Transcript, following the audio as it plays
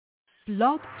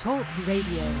Blog Talk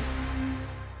Radio.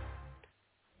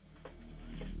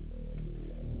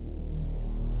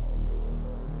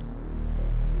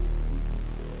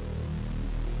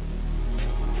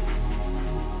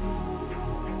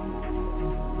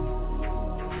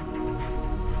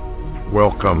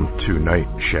 Welcome to Night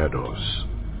Shadows.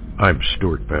 I'm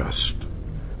Stuart Best,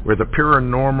 where the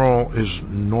paranormal is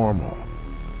normal,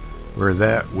 where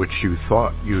that which you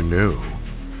thought you knew,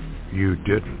 you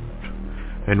didn't,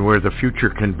 and where the future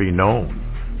can be known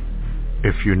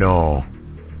if you know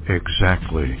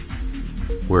exactly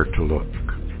where to look.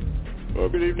 Well,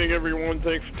 good evening, everyone.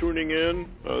 Thanks for tuning in.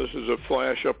 This is a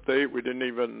flash update. We didn't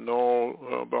even know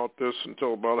about this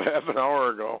until about half an hour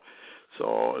ago,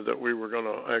 so that we were going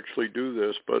to actually do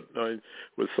this. But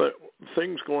with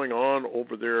things going on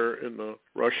over there in the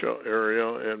Russia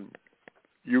area and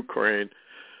Ukraine,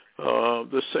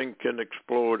 this thing can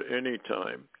explode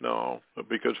anytime now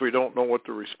because we don't know what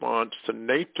the response to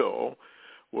NATO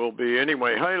will be.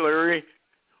 Anyway, hi, Larry.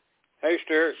 Hey,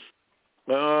 Stuart.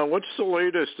 What's the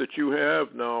latest that you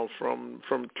have now from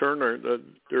Turner? That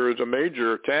there is a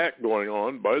major attack going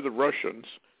on by the Russians,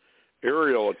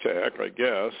 aerial attack, I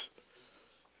guess.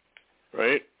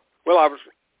 Right. Well,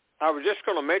 I was just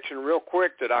going to mention real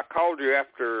quick that I called you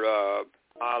after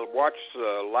I watched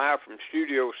live from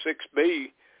Studio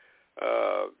 6B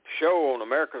show on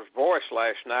America's Voice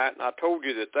last night, and I told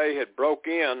you that they had broke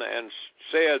in and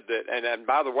said that. And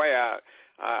by the way,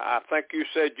 I think you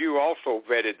said you also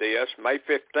vetted this May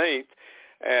 15th.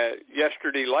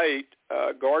 Yesterday late,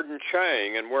 Gordon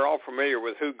Chang, and we're all familiar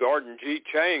with who Gordon G.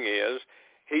 Chang is.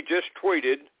 He just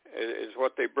tweeted. Is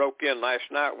what they broke in last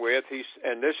night with.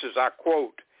 And this is, I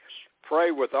quote, "Pray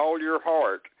with all your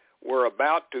heart. We're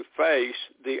about to face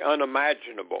the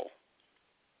unimaginable."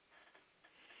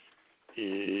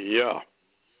 Yeah.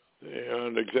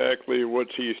 And exactly what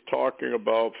he's talking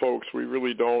about, folks, we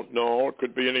really don't know. It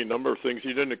could be any number of things.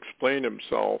 He didn't explain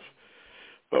himself.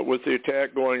 But with the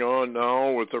attack going on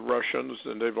now with the Russians,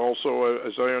 and they've also,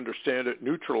 as I understand it,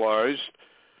 neutralized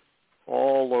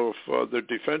all of the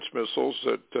defense missiles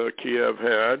that Kiev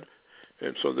had,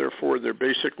 and so therefore they're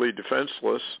basically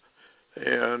defenseless.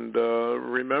 And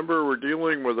remember, we're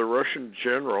dealing with a Russian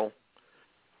general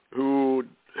who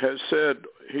has said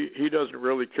he doesn't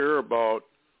really care about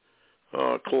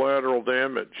collateral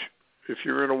damage. If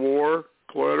you're in a war,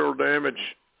 collateral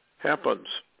damage happens.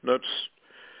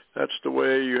 That's the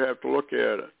way you have to look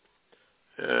at it.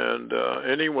 And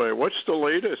anyway, what's the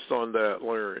latest on that,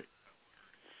 Larry?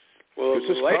 Well,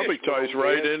 this probably ties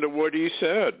right into what he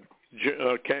said.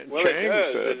 Chang it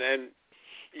does. said. And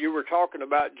you were talking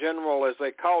about General, as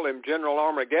they call him, General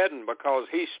Armageddon, because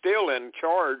he's still in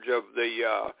charge of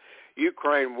the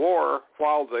Ukraine war,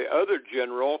 while the other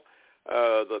general,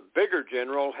 the bigger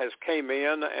general, has came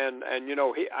in. And you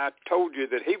know, I told you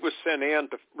that he was sent in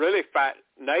to really fight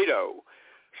NATO.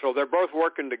 So they're both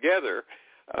working together.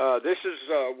 This is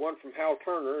one from Hal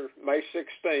Turner, May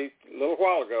 16th, a little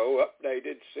while ago,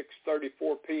 updated,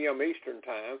 6:34 p.m. Eastern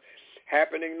Time,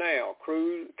 happening now.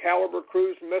 Caliber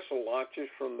cruise missile launches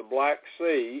from the Black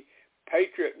Sea,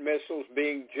 Patriot missiles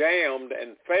being jammed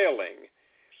and failing.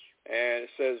 And it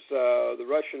says the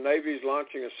Russian Navy is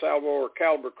launching a salvo or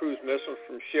Caliber cruise missiles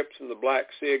from ships in the Black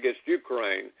Sea against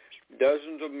Ukraine.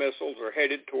 Dozens of missiles are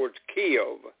headed towards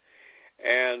Kiev.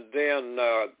 And then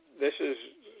this is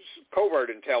covert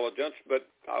intelligence, but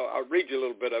I'll read you a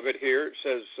little bit of it here. It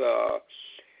says,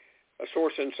 a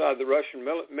source inside the Russian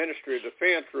Ministry of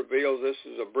Defense reveals this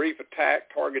is a brief attack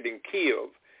targeting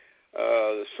Kiev.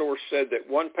 The source said that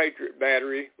one Patriot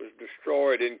battery was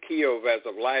destroyed in Kiev as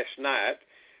of last night.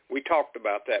 We talked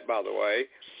about that, by the way.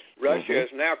 Russia is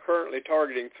now currently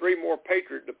targeting 3 more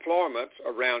Patriot deployments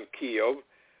around Kiev.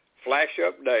 Flash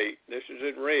update, this is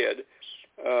in red.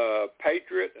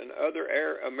 Patriot and other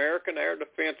American air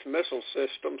defense missile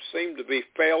systems seem to be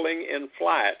failing in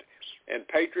flight, and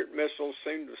Patriot missiles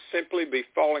seem to simply be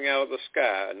falling out of the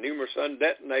sky. Numerous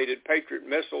undetonated Patriot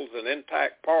missiles and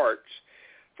intact parts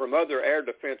from other air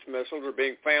defense missiles are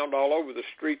being found all over the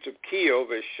streets of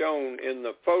Kiev, as shown in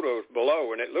the photos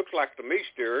below. And it looks like to me,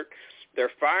 Stuart,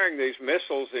 they're firing these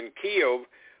missiles in Kiev,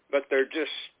 but they're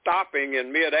just stopping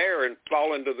in midair and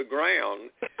falling to the ground.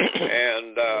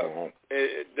 And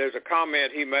there's a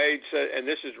comment he made, and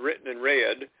this is written in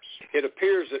red. It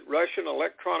appears that Russian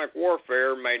electronic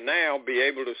warfare may now be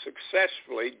able to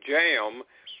successfully jam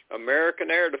American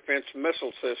air defense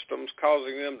missile systems,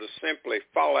 causing them to simply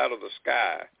fall out of the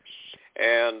sky.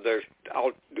 And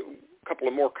I'll do a couple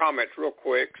of more comments real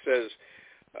quick. Says,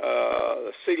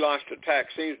 the sea-launched attack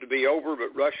seems to be over,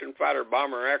 but Russian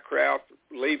fighter-bomber aircraft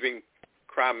leaving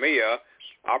Crimea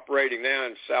operating now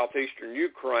in southeastern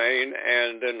Ukraine,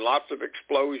 and then lots of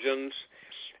explosions.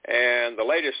 And the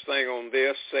latest thing on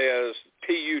this says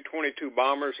Tu-22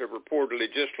 bombers have reportedly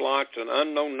just launched an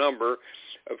unknown number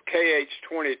of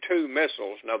Kh-22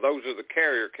 missiles. Now, those are the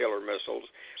carrier killer missiles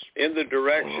in the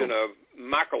direction of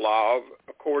Mykolaiv,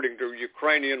 according to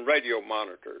Ukrainian radio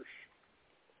monitors.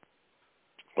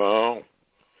 Wow.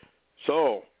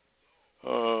 So,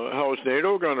 how is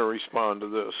NATO going to respond to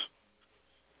this?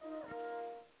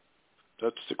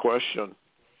 That's the question.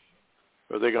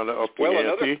 Are they going to up the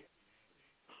ante?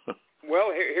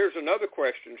 Well, here's another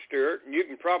question, Stuart, and you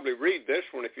can probably read this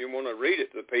one if you want to read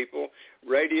it to the people.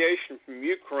 Radiation from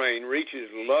Ukraine reaches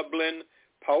Lublin,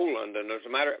 Poland, and as a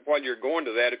matter while you're going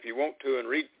to that, if you want to, and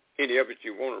read any of it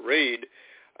you want to read,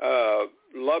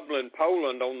 Lublin,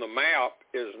 Poland on the map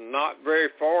is not very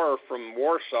far from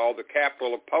Warsaw, the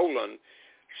capital of Poland.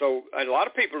 So a lot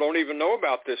of people don't even know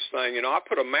about this thing. You know, I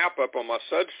put a map up on my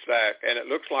Substack, and it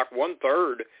looks like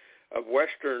 1/3 of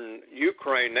western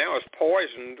Ukraine now is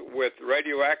poisoned with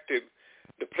radioactive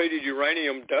depleted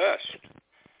uranium dust.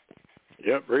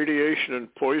 Yep, radiation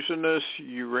and poisonous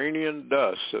uranium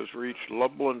dust has reached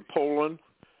Lublin, Poland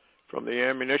from the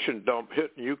ammunition dump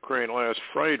hit in Ukraine last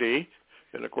Friday.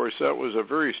 And, of course, that was a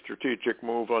very strategic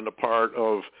move on the part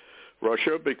of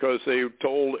Russia because they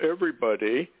told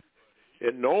everybody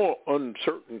in no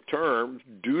uncertain terms,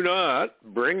 do not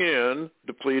bring in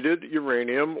depleted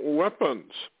uranium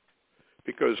weapons,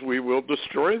 because we will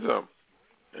destroy them.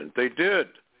 And they did.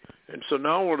 And so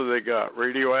now what do they got?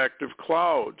 Radioactive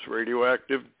clouds,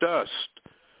 radioactive dust.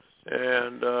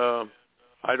 And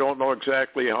I don't know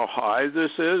exactly how high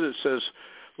this is. It says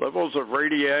levels of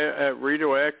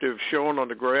radioactive shown on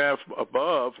the graph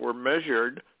above were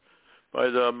measured by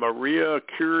the Maria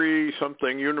Curie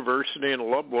University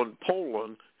in Lublin,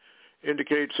 Poland,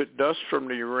 indicates that dust from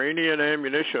the Iranian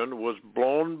ammunition was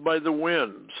blown by the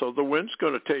wind. So the wind's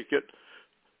going to take it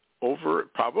over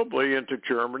probably into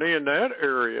Germany and that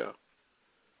area.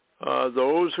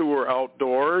 Those who were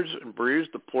outdoors and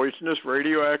breathed the poisonous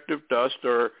radioactive dust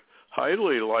are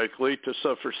highly likely to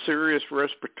suffer serious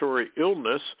respiratory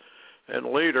illness and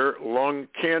later lung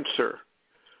cancer.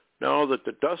 Now that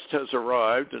the dust has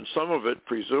arrived and some of it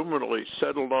presumably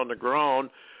settled on the ground,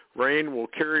 rain will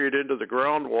carry it into the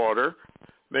groundwater,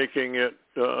 making it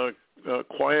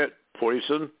quiet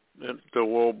poison. It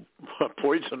will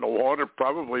poison the water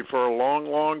probably for a long,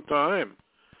 long time.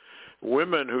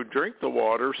 Women who drink the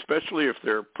water, especially if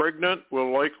they're pregnant,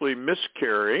 will likely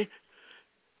miscarry.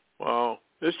 Well,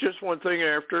 it's just one thing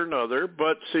after another.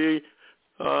 But see,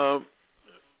 I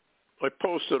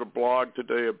posted a blog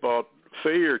today about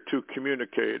failure to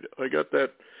communicate. I got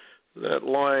that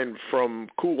line from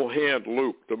Cool Hand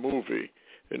Luke, the movie,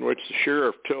 in which the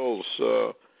sheriff tells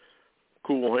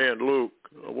Cool Hand Luke,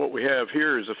 what we have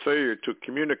here is a failure to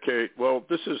communicate. Well,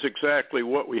 this is exactly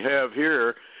what we have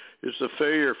here, is a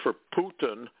failure for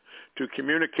Putin to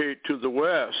communicate to the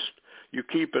West. You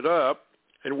keep it up,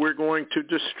 and we're going to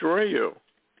destroy you.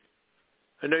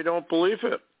 And they don't believe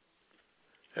it.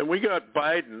 And we got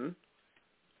Biden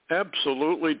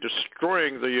absolutely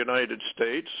destroying the United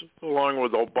States, along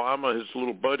with Obama, his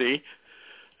little buddy,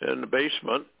 in the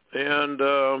basement.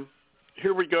 And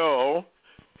here we go.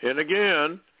 And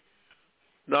again,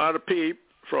 not a peep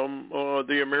from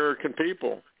the American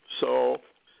people. So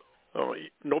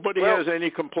nobody has any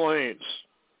complaints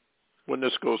when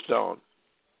this goes down.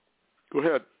 Go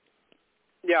ahead.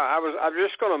 Yeah, I was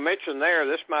just going to mention there,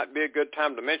 this might be a good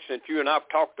time to mention it. You and I have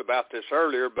talked about this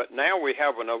earlier, but now we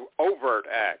have an overt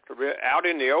act, out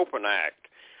in the open act,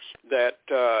 that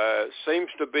seems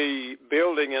to be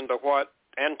building into what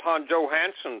Anton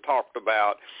Johansson talked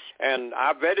about. And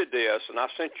I vetted this, and I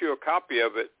sent you a copy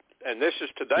of it, and this is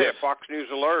today, yes. A Fox News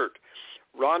alert.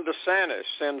 Ron DeSantis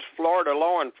sends Florida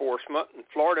law enforcement and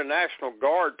Florida National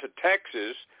Guard to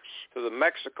Texas, to the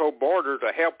Mexico border,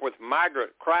 to help with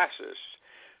migrant crisis.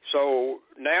 So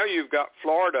now you've got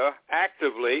Florida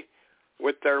actively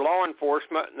with their law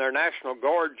enforcement and their National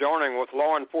Guard joining with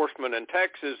law enforcement in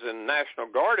Texas and National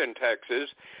Guard in Texas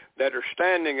that are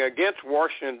standing against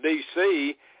Washington,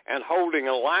 D.C., and holding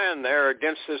a line there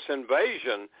against this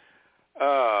invasion.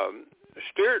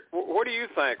 Stuart, what do you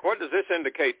think? What does this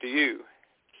indicate to you?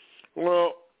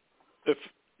 Well, if,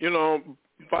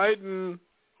 Biden,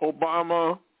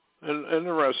 Obama, and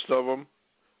the rest of them,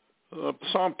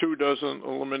 Psalm 2 doesn't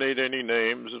eliminate any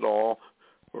names at all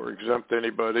or exempt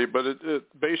anybody, but it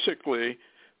basically,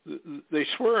 they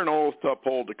swear an oath to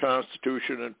uphold the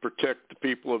Constitution and protect the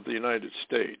people of the United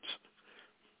States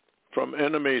from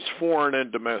enemies, foreign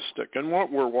and domestic. And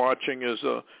what we're watching is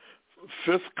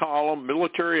fifth column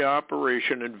military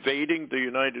operation invading the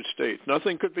United States.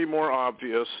 Nothing could be more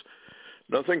obvious.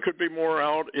 Nothing could be more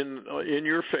out in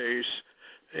your face,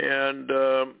 and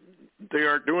they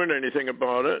aren't doing anything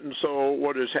about it. And so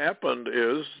what has happened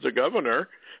is the governor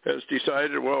has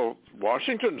decided, well,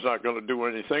 Washington's not going to do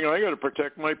anything. I got to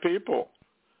protect my people.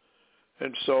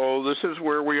 And so this is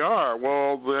where we are.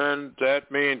 Well, then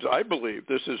that means, I believe,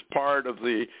 this is part of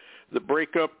the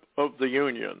breakup of the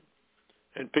Union.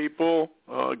 And people,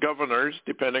 governors,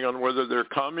 depending on whether they're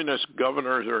communist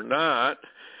governors or not,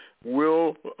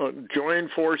 will join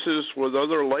forces with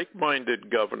other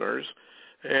like-minded governors,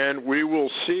 and we will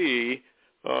see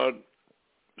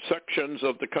sections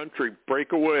of the country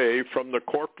break away from the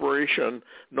corporation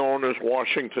known as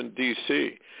Washington,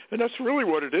 D.C. And that's really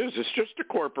what it is. It's just a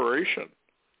corporation.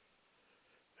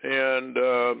 And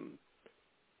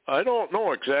I don't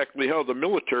know exactly how the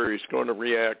military is going to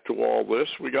react to all this.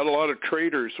 We got a lot of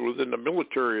traitors within the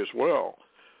military as well.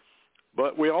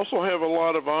 But we also have a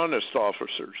lot of honest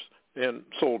officers and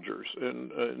soldiers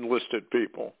and enlisted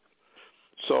people.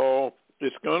 So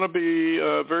it's going to be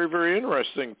very, very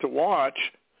interesting to watch.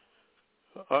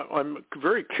 I'm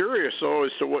very curious, though,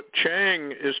 as to what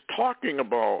Chang is talking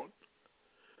about.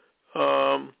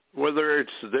 Whether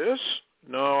it's this.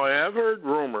 Now, I have heard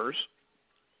rumors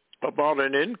about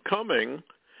an incoming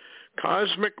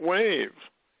cosmic wave.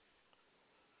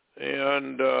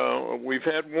 And we've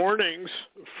had warnings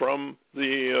from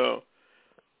the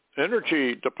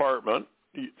Energy Department,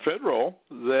 federal,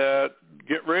 that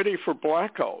get ready for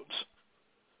blackouts.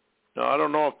 Now, I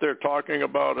don't know if they're talking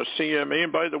about a CME.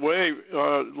 And by the way,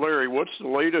 Larry, what's the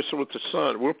latest with the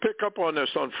sun? We'll pick up on this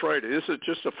on Friday. This is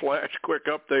just a flash quick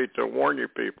update to warn you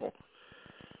people.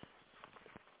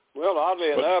 Well,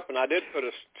 oddly enough, and I did put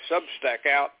a Substack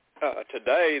out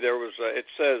today, there was it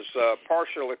says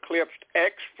partial eclipsed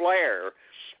X-flare.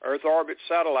 Earth orbit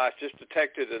satellites just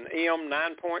detected an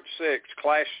M9.6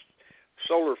 class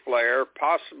solar flare,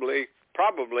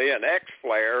 probably an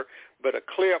X-flare, but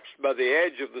eclipsed by the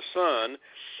edge of the sun.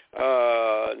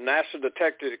 NASA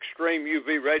detected extreme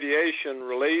UV radiation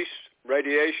release,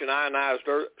 radiation ionized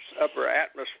Earth's upper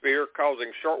atmosphere,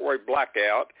 causing shortwave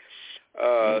blackout.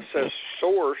 Says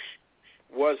source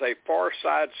was a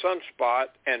far-side sunspot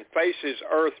and faces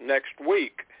Earth next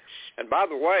week. And by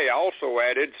the way, I also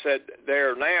added, said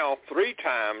there are now 3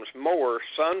 times more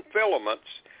sun filaments,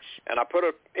 and I put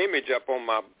an image up on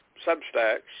my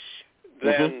Substack,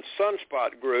 than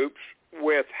sunspot groups,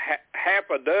 with half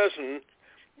a dozen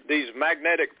these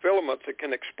magnetic filaments that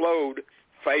can explode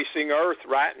facing Earth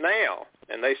right now.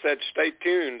 And they said stay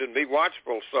tuned and be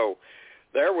watchful. So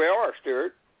there we are,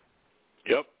 Stuart.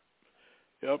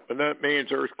 Yep, and that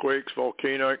means earthquakes,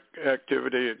 volcanic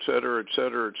activity, et cetera, et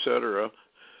cetera, et cetera.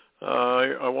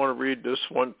 I want to read this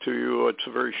one to you. It's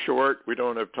very short. We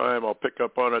don't have time. I'll pick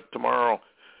up on it tomorrow,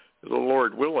 the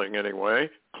Lord willing anyway.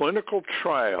 Clinical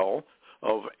trial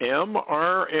of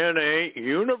mRNA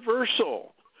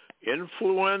universal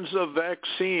influenza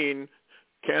vaccine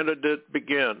candidate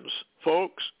begins.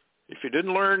 Folks, if you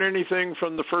didn't learn anything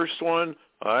from the first one,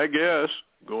 I guess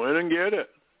go in and get it.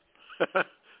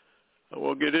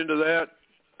 We'll get into that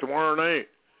tomorrow night.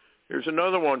 Here's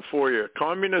another one for you.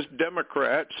 Communist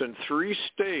Democrats in 3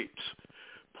 states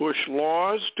push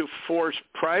laws to force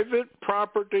private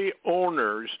property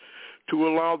owners to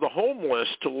allow the homeless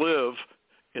to live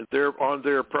on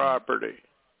their property.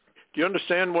 Do you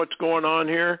understand what's going on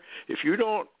here? If you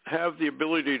don't have the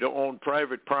ability to own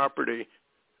private property,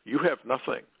 you have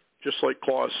nothing, just like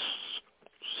Klaus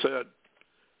said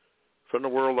from the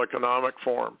World Economic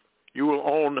Forum. You will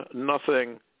own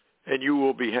nothing, and you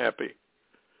will be happy.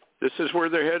 This is where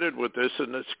they're headed with this,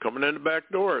 and it's coming in the back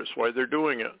door. That's why they're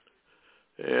doing it.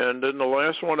 And then the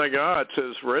last one I got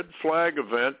says, red flag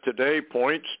event today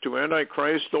points to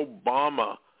Antichrist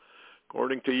Obama.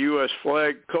 According to U.S.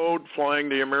 flag code, flying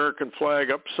the American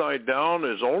flag upside down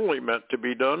is only meant to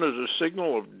be done as a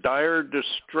signal of dire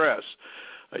distress.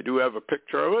 I do have a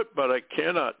picture of it, but I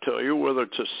cannot tell you whether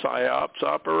it's a PSYOPs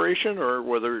operation or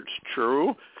whether it's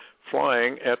true,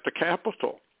 flying at the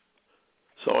Capitol.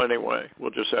 So anyway,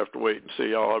 we'll just have to wait and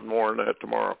see. I'll have more on that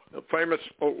tomorrow. Famous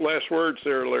last words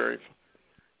there, Larry.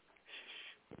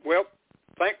 Well,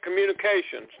 thank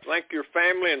communications. Thank your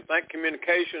family and thank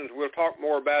communications. We'll talk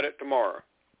more about it tomorrow.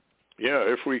 Yeah,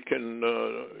 if we can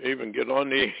even get on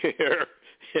the air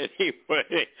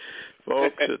anyway.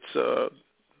 Folks, it's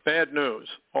bad news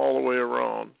all the way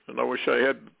around. And I wish I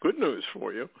had good news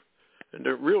for you. And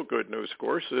the real good news, of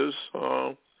course, is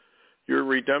your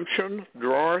redemption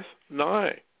draweth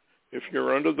nigh if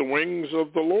you're under the wings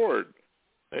of the Lord.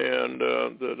 And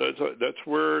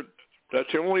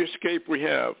that's the only escape we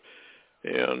have.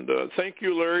 And thank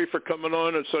you, Larry, for coming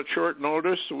on at such short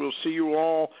notice. We'll see you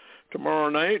all tomorrow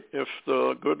night if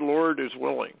the good Lord is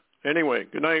willing. Anyway,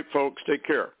 good night, folks. Take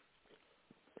care.